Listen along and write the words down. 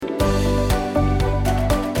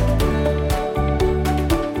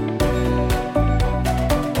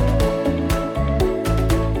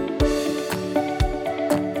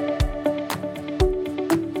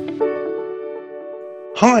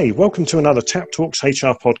Hi, welcome to another Tap Talks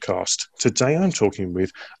HR podcast. Today I'm talking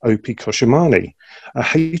with Opie Koshamani, a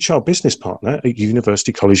HR business partner at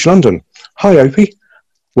University College London. Hi, Opie.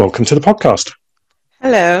 Welcome to the podcast.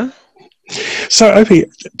 Hello. So, Opie,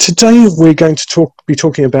 today we're going to be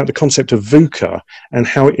talking about the concept of VUCA and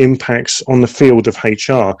how it impacts on the field of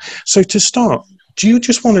HR. So, to start, do you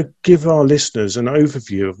just want to give our listeners an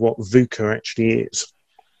overview of what VUCA actually is?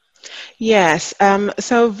 Yes,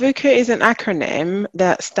 so VUCA is an acronym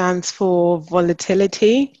that stands for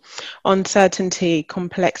volatility, uncertainty,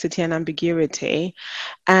 complexity, and ambiguity.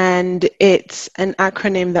 And it's an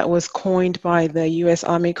acronym that was coined by the US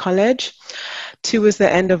Army College towards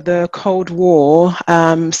the end of the Cold War,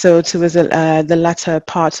 so towards the latter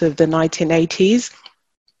part of the 1980s.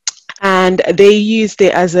 And they used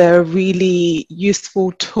it as a really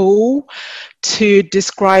useful tool to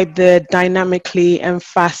describe the dynamically and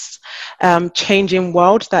fast changing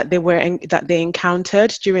world that they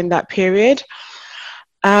encountered during that period.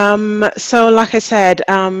 So, like I said,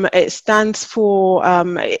 it stands for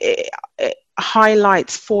it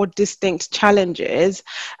highlights four distinct challenges,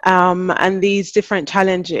 and these different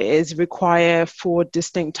challenges require four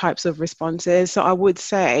distinct types of responses. So, I would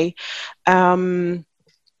say.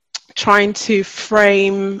 Trying to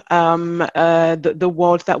frame the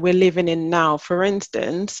world that we're living in now, for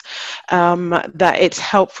instance, that it's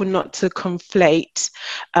helpful not to conflate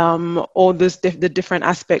all the different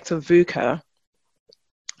aspects of VUCA.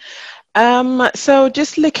 So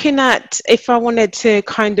just looking at, if I wanted to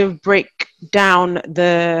kind of break down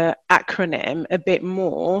the acronym a bit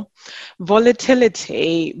more,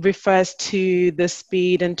 volatility refers to the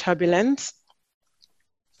speed and turbulence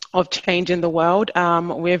of change in the world.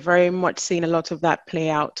 We're very much seeing a lot of that play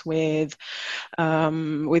out with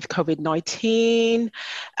COVID-19,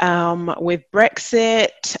 with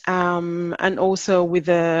Brexit, and also with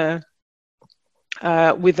a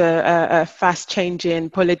fast changing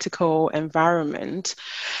political environment.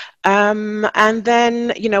 And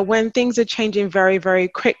then, when things are changing very, very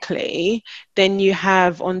quickly, then you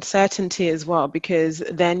have uncertainty as well, because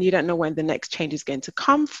then you don't know when the next change is going to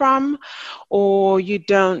come from, or you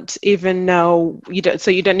don't even know, you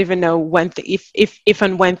don't even know when, if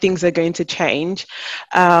and when things are going to change.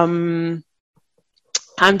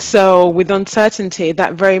 And so with uncertainty,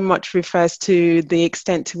 that very much refers to the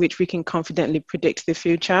extent to which we can confidently predict the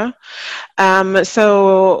future.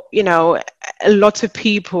 So, a lot of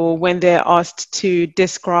people, when they're asked to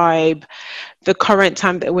describe the current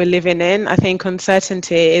time that we're living in, I think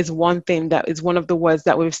uncertainty is one thing that is one of the words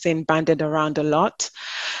that we've seen bandied around a lot.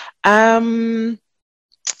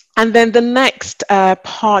 And then the next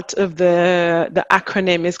part of the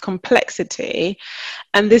acronym is complexity.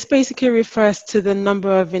 And this basically refers to the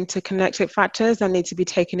number of interconnected factors that need to be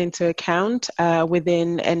taken into account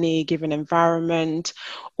within any given environment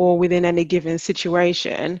or within any given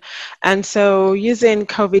situation. And so using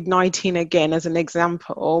COVID-19 again as an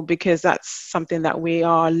example, because that's something that we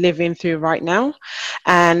are living through right now.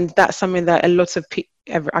 And that's something that a lot of people,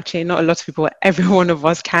 actually not a lot of people, every one of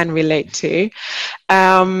us can relate to.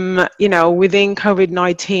 Within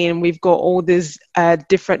COVID-19, we've got all these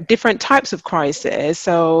different types of crises.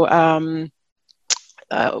 So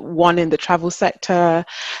one in the travel sector,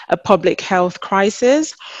 a public health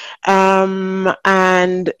crisis, and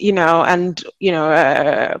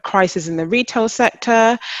crisis in the retail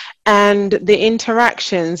sector, and the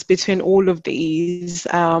interactions between all of these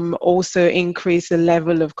also increase the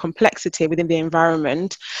level of complexity within the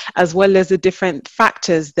environment, as well as the different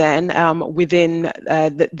factors then within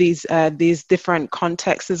these different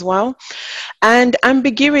contexts as well. And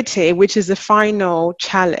ambiguity, which is the final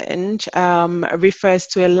challenge, refers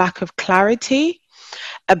to a lack of clarity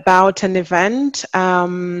about an event.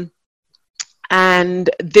 And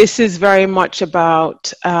this is very much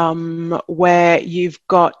about where you've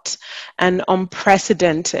got an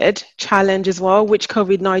unprecedented challenge as well, which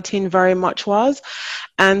COVID-19 very much was.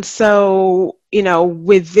 And so,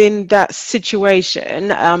 within that situation,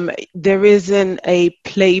 there isn't a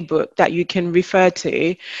playbook that you can refer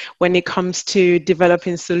to when it comes to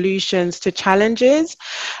developing solutions to challenges.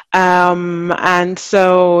 And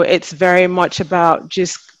so it's very much about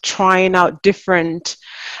just trying out different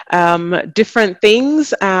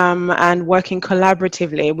things and working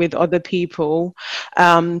collaboratively with other people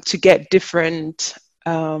to get different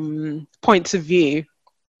points of view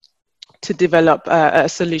to develop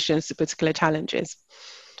solutions to particular challenges.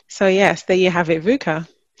 So yes, there you have it, VUCA.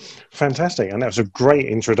 Fantastic, and that was a great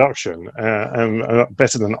introduction,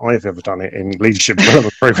 better than I've ever done it in leadership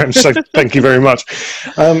development programs. So thank you very much.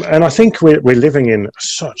 And I think we're living in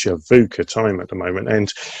such a VUCA time at the moment,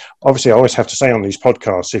 and obviously, I always have to say on these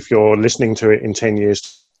podcasts, if you're listening to it in 10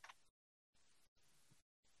 years'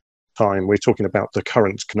 time, we're talking about the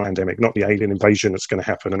current pandemic, not the alien invasion that's going to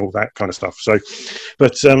happen and all that kind of stuff. So,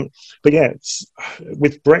 but yeah,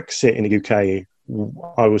 with Brexit in the UK.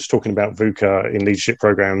 I was talking about VUCA in leadership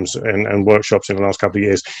programs and workshops in the last couple of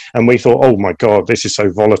years, and we thought, oh my God, this is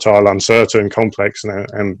so volatile, uncertain, complex,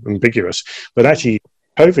 and ambiguous. But actually,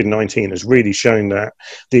 COVID-19 has really shown that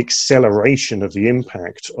the acceleration of the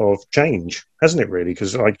impact of change, hasn't it? Really,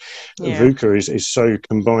 because like VUCA is so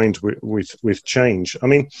combined with change. I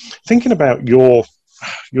mean, thinking about your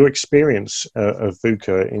experience of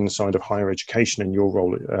VUCA inside of higher education and your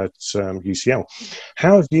role at UCL,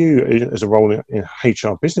 how have you, as a role in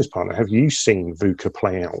HR business partner, have you seen VUCA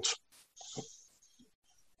play out?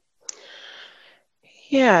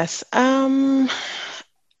 Yes.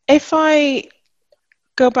 If I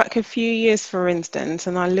go back a few years, for instance,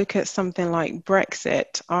 and I look at something like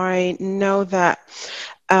Brexit, I know that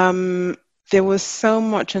there was so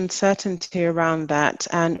much uncertainty around that,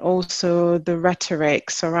 and also the rhetoric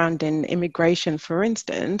surrounding immigration, for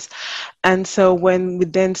instance. And so when we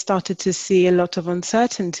then started to see a lot of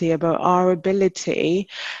uncertainty about our ability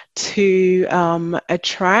to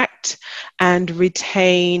attract and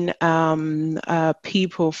retain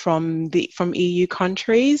people from EU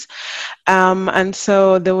countries, and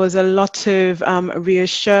so there was a lot of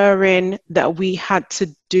reassuring that we had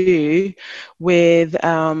to do with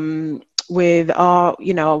our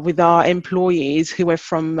employees who were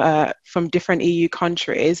from different EU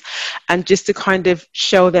countries, and just to kind of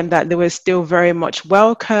show them that they were still very much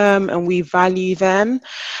welcome and we value them.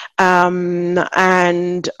 And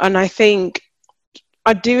I think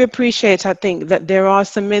I do appreciate, I think that there are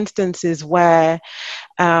some instances where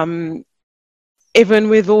even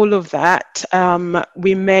with all of that,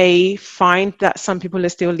 we may find that some people are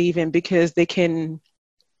still leaving because they can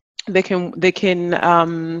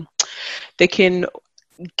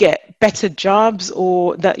get better jobs,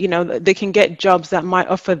 or that they can get jobs that might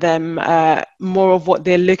offer them more of what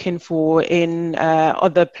they're looking for in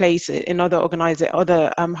other places, in other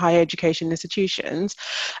higher education institutions.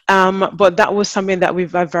 But that was something that we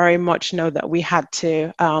very much know that we had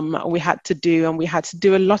to do, and we had to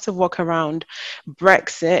do a lot of work around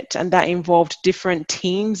Brexit, and that involved different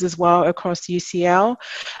teams as well across UCL.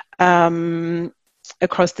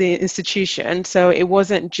 Across the institution. So it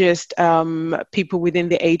wasn't just people within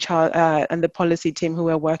the HR and the policy team who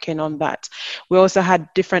were working on that. We also had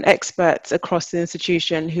different experts across the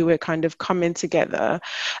institution who were kind of coming together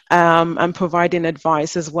and providing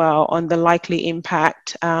advice as well on the likely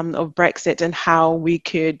impact of Brexit and how we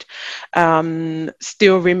could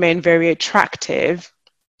still remain very attractive,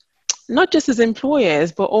 not just as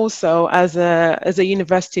employers, but also as a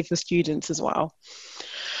university for students as well.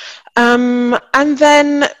 And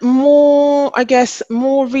then more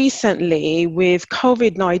recently with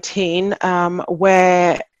COVID-19,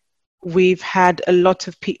 where we've had a lot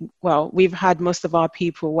of we've had most of our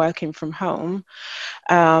people working from home,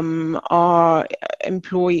 our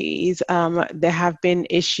employees, there have been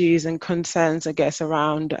issues and concerns, I guess,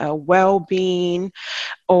 around well-being,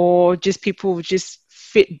 or just people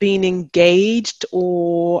being engaged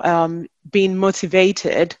or being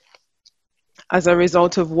motivated as a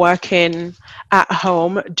result of working at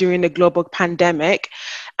home during the global pandemic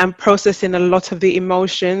and processing a lot of the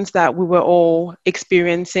emotions that we were all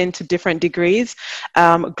experiencing to different degrees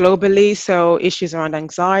globally. So issues around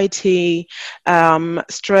anxiety,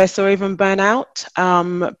 stress, or even burnout,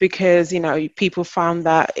 because people found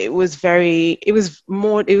that it was very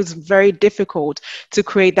difficult to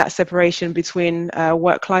create that separation between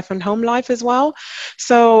work life and home life as well.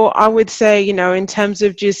 So I would say, in terms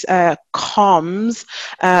of just comms,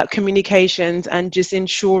 communications, and just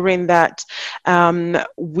ensuring that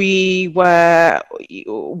we were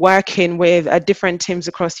working with different teams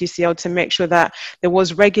across UCL to make sure that there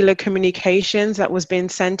was regular communications that was being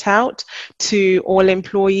sent out to all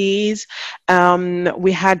employees.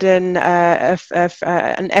 We had an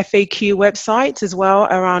FAQ website as well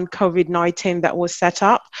around COVID-19 that was set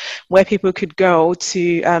up, where people could go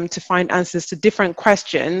to find answers to different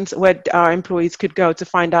questions, where our employees could go to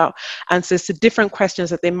find out answers to different questions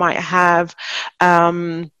that they might have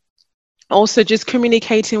also just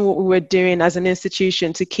communicating what we were doing as an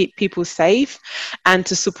institution to keep people safe and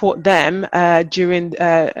to support them during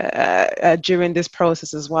this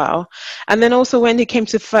process as well. And then also when it came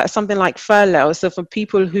to something like furlough, so for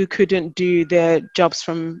people who couldn't do their jobs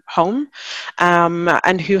from home,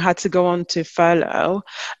 and who had to go on to furlough,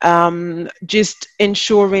 just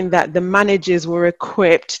ensuring that the managers were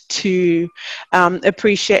equipped to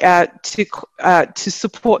appreciate to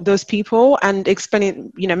support those people, and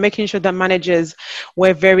explaining, making sure that managers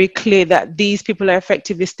were very clear that these people are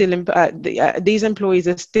effectively still these employees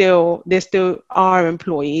are still are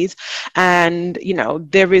employees, and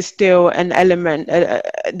there is still an element,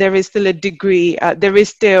 there is still a degree, there is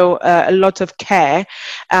still a lot of care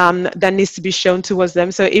that needs to be shown towards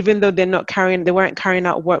them. So even though they weren't carrying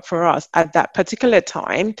out work for us at that particular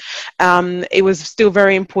time, it was still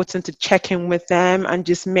very important to check in with them and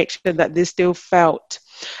just make sure that they still felt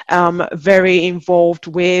very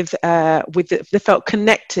involved they felt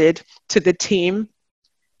connected to the team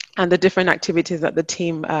and the different activities that the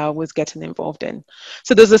team was getting involved in.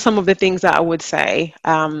 So those are some of the things that I would say,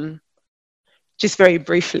 just very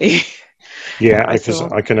briefly. Yeah, because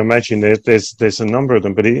I can imagine there's a number of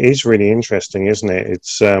them, but it is really interesting, isn't it?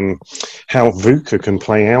 It's how VUCA can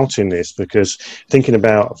play out in this, because thinking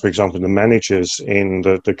about, for example, the managers in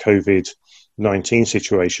the COVID-19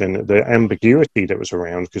 situation, the ambiguity that was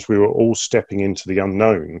around, because we were all stepping into the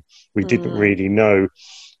unknown. We didn't really know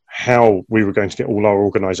how we were going to get all our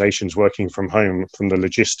organizations working from home, from the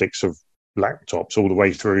logistics of laptops all the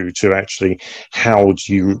way through to actually how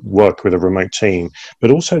do you work with a remote team. But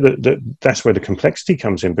also that's where the complexity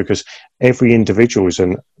comes in, because every individual is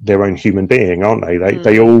their own human being, aren't they?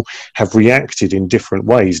 They all have reacted in different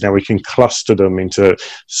ways. Now we can cluster them into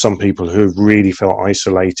some people who really felt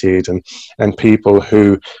isolated, and people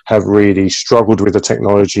who have really struggled with the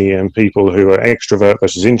technology, and people who are extrovert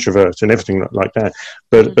versus introvert and everything like that.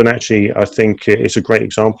 But actually I think it's a great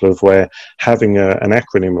example of where having an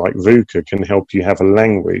acronym like VUCA can help you have a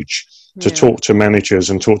language to talk to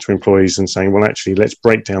managers and talk to employees and saying, well, actually, let's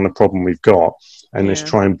break down the problem we've got and let's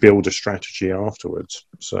try and build a strategy afterwards.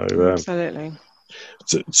 So absolutely.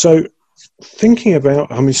 So thinking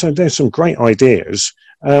about, so there's some great ideas.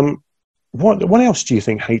 What else do you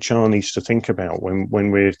think HR needs to think about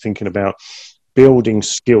when we're thinking about building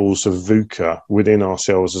skills of VUCA within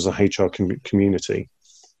ourselves as a HR community?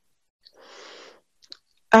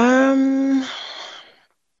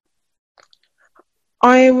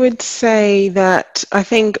 I would say that I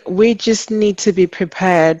think we just need to be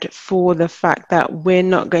prepared for the fact that we're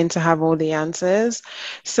not going to have all the answers.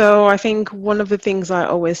 So I think one of the things I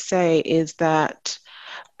always say is that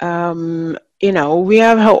we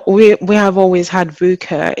have always had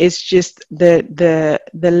VUCA. It's just the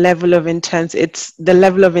level of intensity.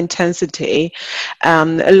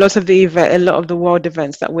 A lot of the world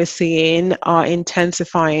events that we're seeing are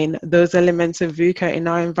intensifying those elements of VUCA in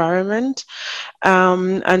our environment.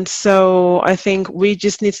 And so I think we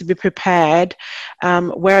just need to be prepared.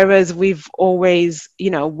 Whereas we've always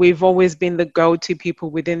been the go-to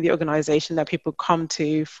people within the organization that people come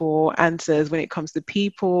to for answers when it comes to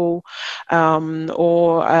people,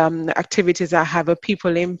 or activities that have a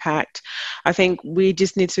people impact. I think we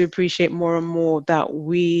just need to appreciate more and more that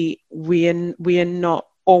we are not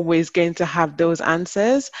always going to have those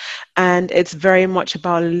answers, and it's very much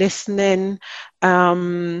about listening,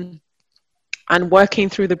 and working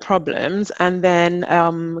through the problems, and then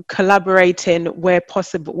collaborating where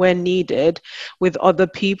possible, where needed, with other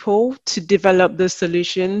people to develop those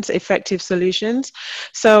solutions, effective solutions.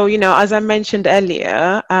 So, as I mentioned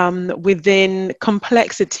earlier, within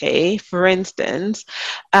complexity, for instance,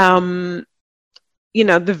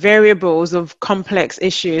 the variables of complex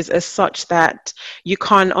issues are such that you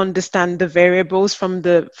can't understand the variables from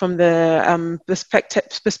the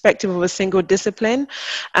perspective of a single discipline.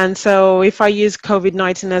 And so if I use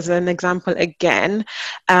COVID-19 as an example again,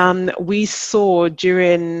 we saw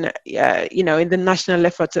during, in the national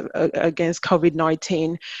effort against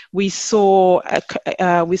COVID-19, we saw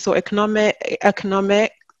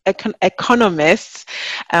economists,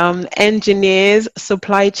 engineers,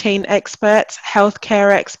 supply chain experts,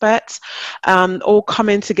 healthcare experts, all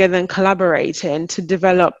coming together and collaborating to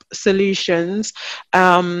develop solutions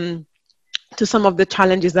to some of the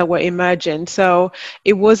challenges that were emerging. So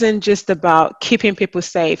it wasn't just about keeping people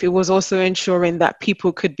safe. It was also ensuring that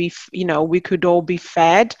people could be, we could all be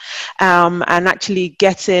fed, and actually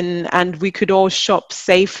and we could all shop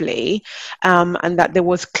safely, and that there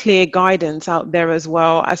was clear guidance out there as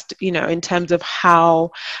well as to, in terms of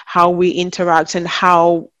how we interact and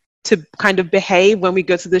how to kind of behave when we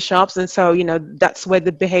go to the shops. And so, that's where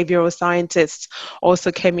the behavioral scientists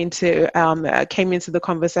also came into the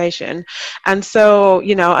conversation. And so,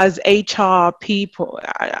 as HR people,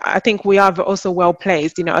 I think we are also well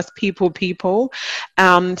placed, as people,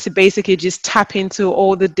 to basically just tap into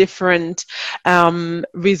all the different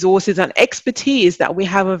resources and expertise that we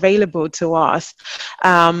have available to us.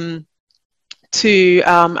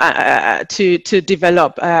 To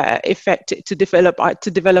develop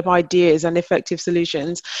ideas and effective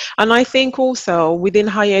solutions. And I think also within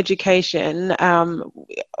higher education,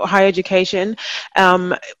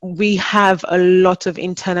 we have a lot of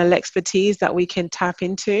internal expertise that we can tap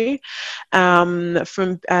into,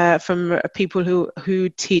 from people who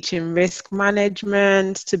teach in risk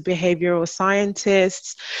management, to behavioral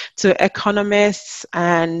scientists, to economists,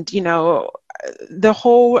 and the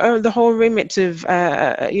whole remit of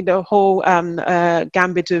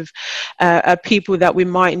gambit of people that we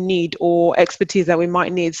might need, or expertise that we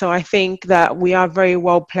might need. So I think that we are very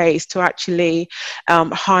well placed to actually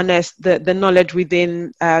harness the knowledge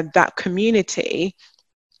within that community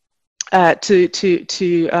to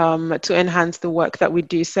enhance the work that we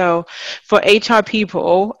do. So for HR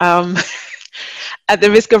people, at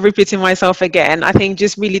the risk of repeating myself again, I think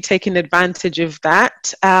just really taking advantage of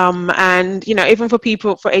that. And, even for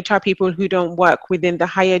HR people who don't work within the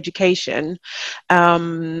higher education,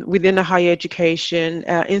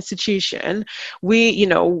 institution,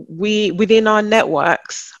 we within our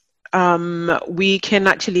networks, we can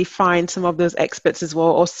actually find some of those experts as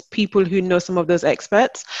well, or people who know some of those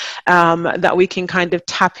experts, that we can kind of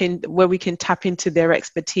tap into their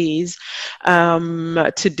expertise,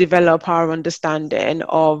 to develop our understanding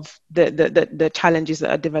of the challenges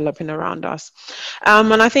that are developing around us.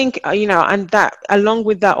 And I think, and that along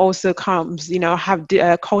with that also comes,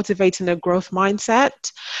 cultivating a growth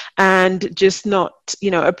mindset, and just not,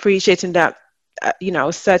 appreciating that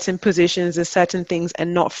certain positions and certain things are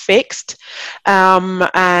not fixed,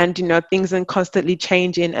 and things are constantly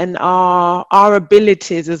changing, and our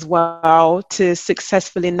abilities as well to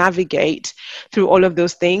successfully navigate through all of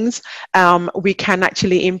those things, we can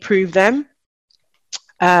actually improve them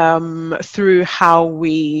through how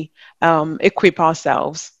we equip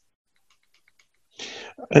ourselves.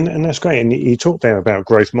 And that's great. And you talked there about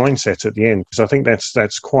growth mindset at the end, because I think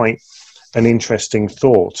that's quite an interesting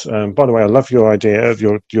thought. By the way, I love your idea of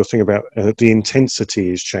your thing about the intensity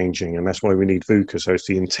is changing, and that's why we need VUCA. So it's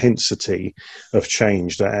the intensity of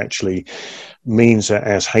change that actually means that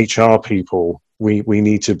as HR people, we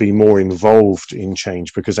need to be more involved in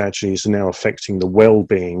change, because actually it's now affecting the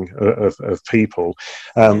well-being of people.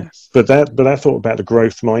 Yes. But that thought about the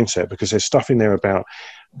growth mindset, because there's stuff in there about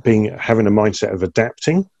having a mindset of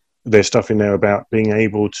adapting. There's stuff in there about being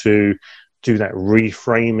able to do that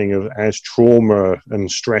reframing of, as trauma and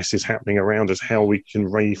stress is happening around us, how we can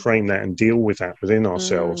reframe that and deal with that within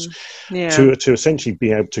ourselves, to essentially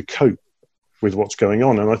be able to cope with what's going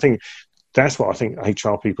on. And I think that's what I think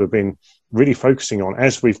HR people have been really focusing on,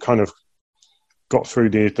 as we've kind of got through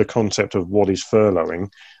the concept of what is furloughing,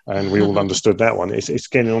 and we all understood that one. It's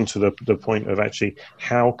getting on to the point of actually,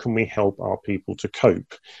 how can we help our people to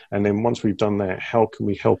cope? And then once we've done that, how can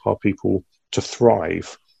we help our people to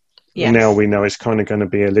thrive? Yes. Now we know it's kind of going to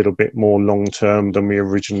be a little bit more long-term than we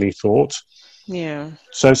originally thought. Yeah.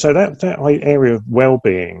 So that area of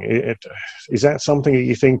well-being, is that something that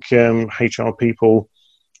you think HR people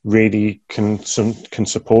really can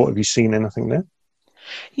support? Have you seen anything there?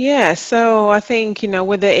 Yeah, so I think,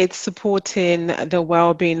 whether it's supporting the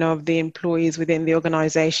well-being of the employees within the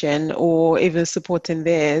organization, or even supporting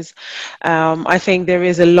theirs, I think there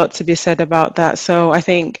is a lot to be said about that. So I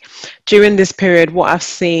think during this period, what I've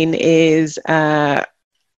seen is there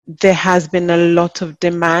has been a lot of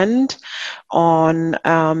demand on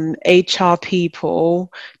HR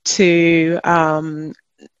people to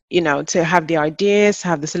to have the ideas, to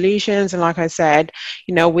have the solutions. And like I said,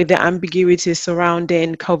 with the ambiguity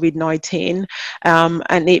surrounding COVID-19,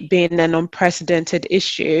 and it being an unprecedented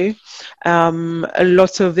issue, a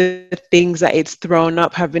lot of the things that it's thrown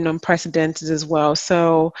up have been unprecedented as well.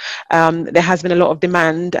 So there has been a lot of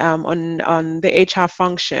demand on the HR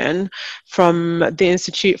function from the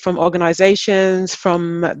institute, from organizations,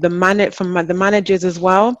 from the managers as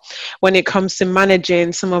well, when it comes to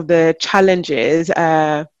managing some of the challenges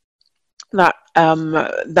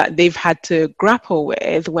that they've had to grapple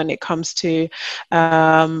with when it comes to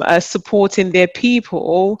supporting their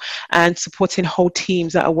people and supporting whole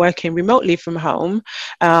teams that are working remotely from home,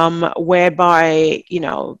 whereby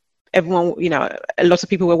everyone, a lot of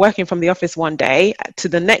people were working from the office one day to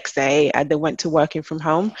the next day, and they went to working from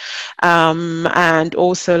home. And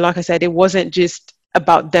also, like I said, it wasn't just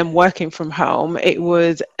about them working from home. It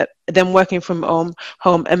was them working from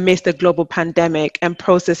home amidst a global pandemic and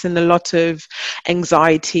processing a lot of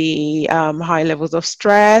anxiety, high levels of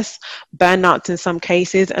stress, burnouts in some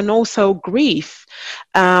cases, and also grief,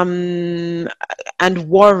 and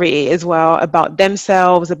worry as well about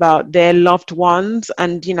themselves, about their loved ones,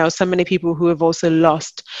 and so many people who have also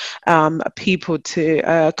lost people to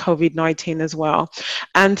COVID-19 as well.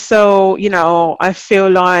 And so I feel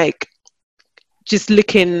like, just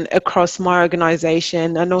looking across my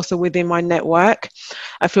organization and also within my network,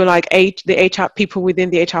 I feel like the HR people within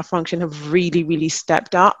the HR function have really, really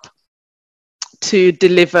stepped up to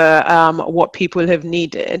deliver what people have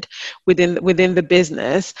needed within the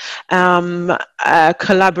business.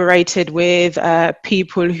 Collaborated with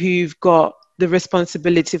people who've got the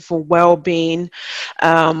responsibility for well-being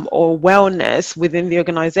or wellness within the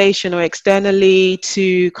organization or externally,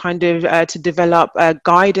 to kind of to develop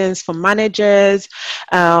guidance for managers,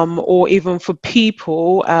 or even for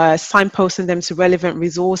people, signposting them to relevant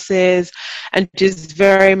resources, and just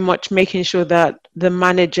very much making sure that the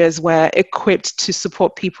managers were equipped to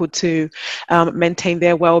support people to maintain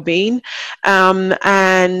their well-being. But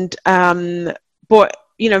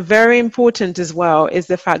very important as well is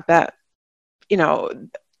the fact that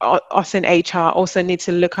us in HR also need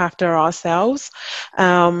to look after ourselves,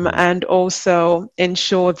 and also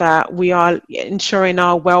ensure that we are ensuring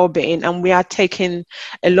our well-being, and we are taking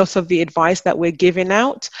a lot of the advice that we're giving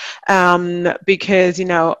out, because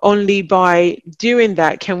only by doing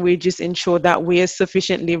that can we just ensure that we are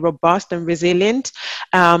sufficiently robust and resilient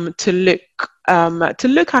to look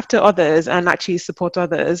after others and actually support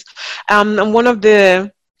others. And one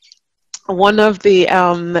of the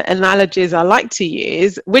analogies I like to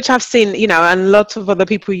use, which I've seen, and lots of other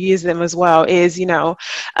people use them as well, is,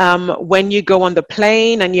 when you go on the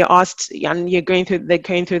plane and you're asked, and they're going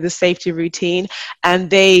through the safety routine, and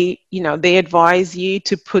they advise you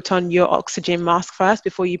to put on your oxygen mask first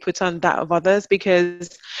before you put on that of others,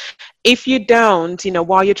 because if you don't,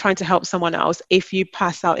 while you're trying to help someone else, if you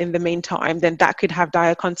pass out in the meantime, then that could have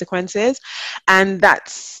dire consequences. And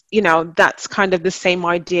that's kind of the same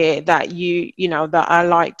idea that that I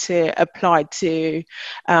like to apply to,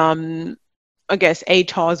 I guess,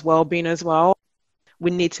 HR's well-being as well.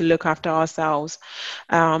 We need to look after ourselves,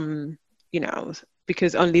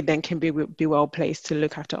 because only then can we be well placed to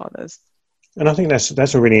look after others. And I think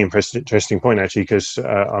that's a really interesting point, actually, because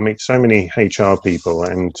I meet so many HR people,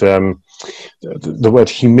 and the word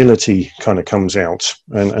humility kind of comes out,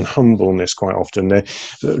 and humbleness quite often.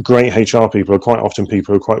 The great HR people are quite often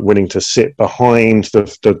people who are quite willing to sit behind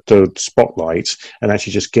the spotlight and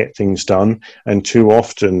actually just get things done. And too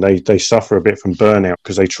often they suffer a bit from burnout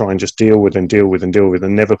because they try and just deal with and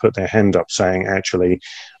never put their hand up saying, actually,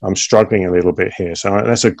 I'm struggling a little bit here. So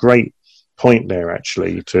that's a great point there,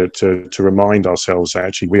 actually, to remind ourselves that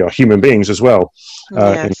actually we are human beings as well,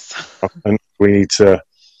 yes. And we need to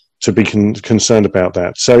be concerned about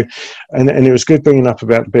that. So, and it was good bringing up a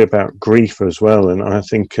bit about grief as well. And I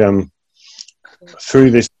think through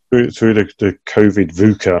the COVID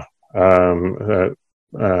VUCA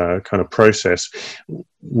kind of process,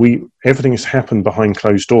 everything has happened behind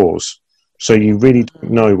closed doors. So you really don't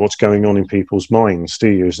know what's going on in people's minds, do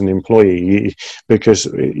you, as an employee? Because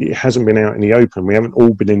it hasn't been out in the open. We haven't all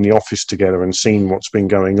been in the office together and seen what's been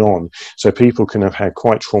going on. So people can have had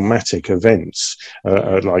quite traumatic events,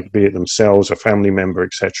 like be it themselves, a family member,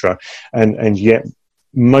 etc. And yet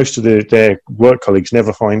most of their work colleagues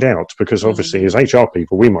never find out, because obviously as HR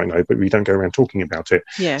people, we might know, but we don't go around talking about it.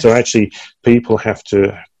 Yes. So actually people have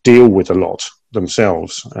to deal with a lot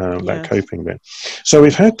themselves, that coping bit. So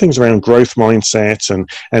we've had things around growth mindset and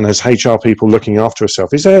as HR people looking after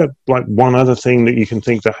ourselves. Is there like one other thing that you can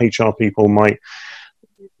think that HR people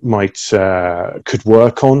could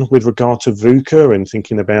work on with regard to VUCA and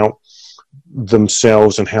thinking about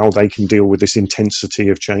themselves and how they can deal with this intensity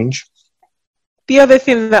of change? The other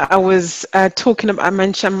thing that I was talking about, I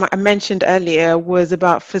mentioned earlier, was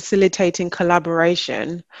about facilitating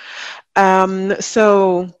collaboration.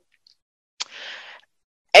 So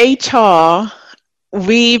HR,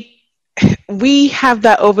 we have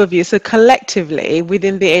that overview. So collectively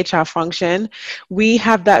within the HR function, we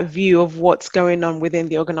have that view of what's going on within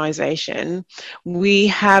the organization. We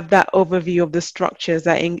have that overview of the structures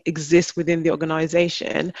that exist within the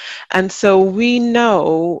organization. And so we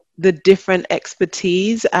know the different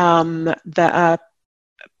expertise that are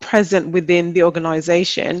present within the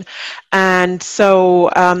organization. And so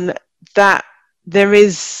that there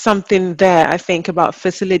is something there, I think, about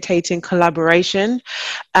facilitating collaboration,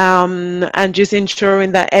 and just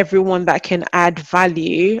ensuring that everyone that can add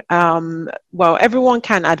value, well, everyone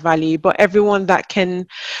can add value, but everyone that can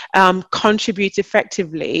contribute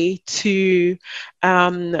effectively to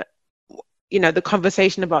the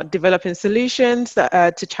conversation about developing solutions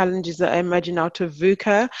that, to challenges that are emerging out of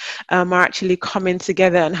VUCA, are actually coming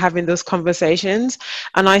together and having those conversations.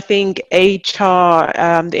 And I think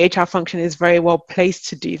the HR function is very well placed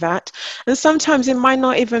to do that. And sometimes it might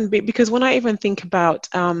not even be, because when I even think about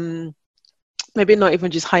maybe not even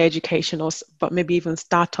just higher education, but maybe even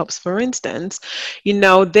startups, for instance,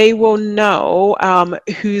 they will know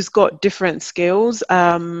who's got different skills,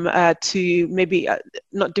 to maybe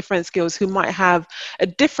not different skills, who might have a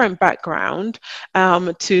different background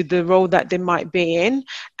to the role that they might be in,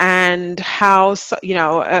 and how,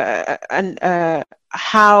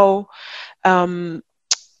 how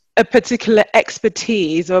a particular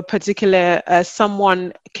expertise or a particular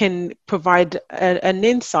someone can provide an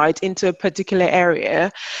insight into a particular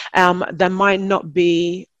area that might not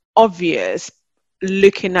be obvious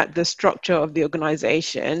looking at the structure of the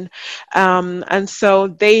organization, and so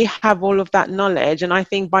they have all of that knowledge. And I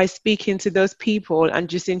think by speaking to those people and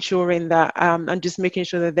just ensuring that and just making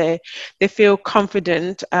sure that they feel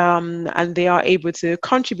confident, and they are able to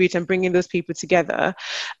contribute and bringing those people together,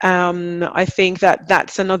 I think that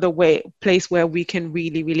that's another place where we can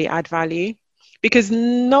really, really add value, because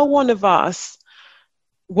no one of us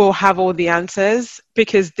will have all the answers,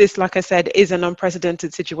 because this, like I said, is an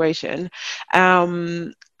unprecedented situation.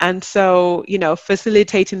 And so,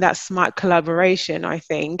 facilitating that smart collaboration, I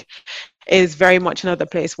think, is very much another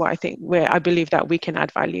place where I believe that we can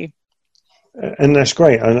add value. And that's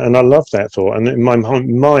great. And I love that thought. And my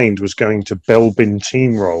mind was going to Belbin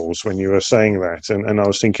team roles when you were saying that. And I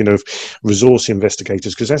was thinking of resource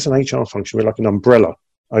investigators, because that's an HR function. We're like an umbrella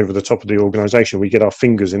over the top of the organization. We get our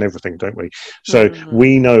fingers in everything, don't we? So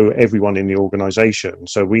we know everyone in the organization.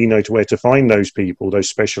 So we know where to find those people, those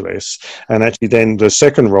specialists. And actually then the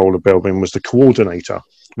second role of Belbin was the coordinator.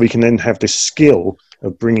 We can then have this skill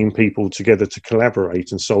of bringing people together to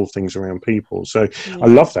collaborate and solve things around people. So I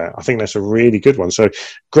love that. I think that's a really good one. So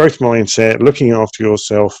growth mindset, looking after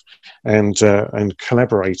yourself, and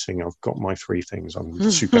collaborating. I've got my three things. I'm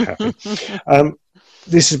super happy.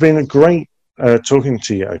 This has been a great talking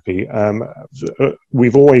to you, Opie.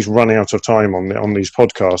 We've always run out of time on these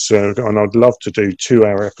podcasts, and I'd love to do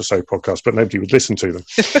 2-hour episode podcasts, but nobody would listen to them.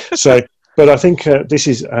 But I think this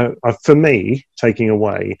is, for me, taking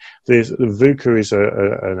away, the VUCA is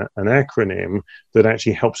an acronym that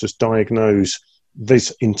actually helps us diagnose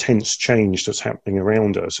this intense change that's happening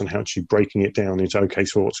around us, and how actually breaking it down into, okay,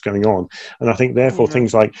 so what's going on. And I think, therefore,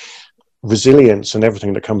 things like resilience and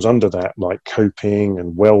everything that comes under that, like coping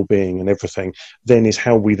and well-being and everything, then is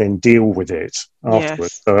how we then deal with it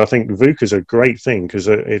afterwards. So I think VUCA is a great thing, because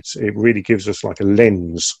it really gives us like a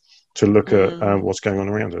lens to look at what's going on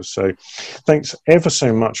around us. So thanks ever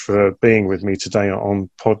so much for being with me today on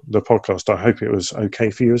the podcast. I hope it was okay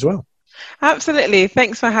for you as well. Absolutely.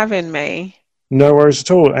 Thanks for having me. No worries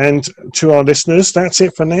at all. And to our listeners, that's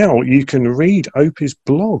it for now. You can read Opie's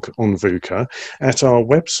blog on VUCA at our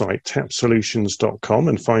website, tapsolutions.com,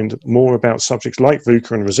 and find more about subjects like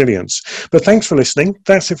VUCA and resilience. But thanks for listening.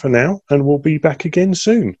 That's it for now, and we'll be back again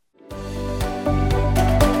soon.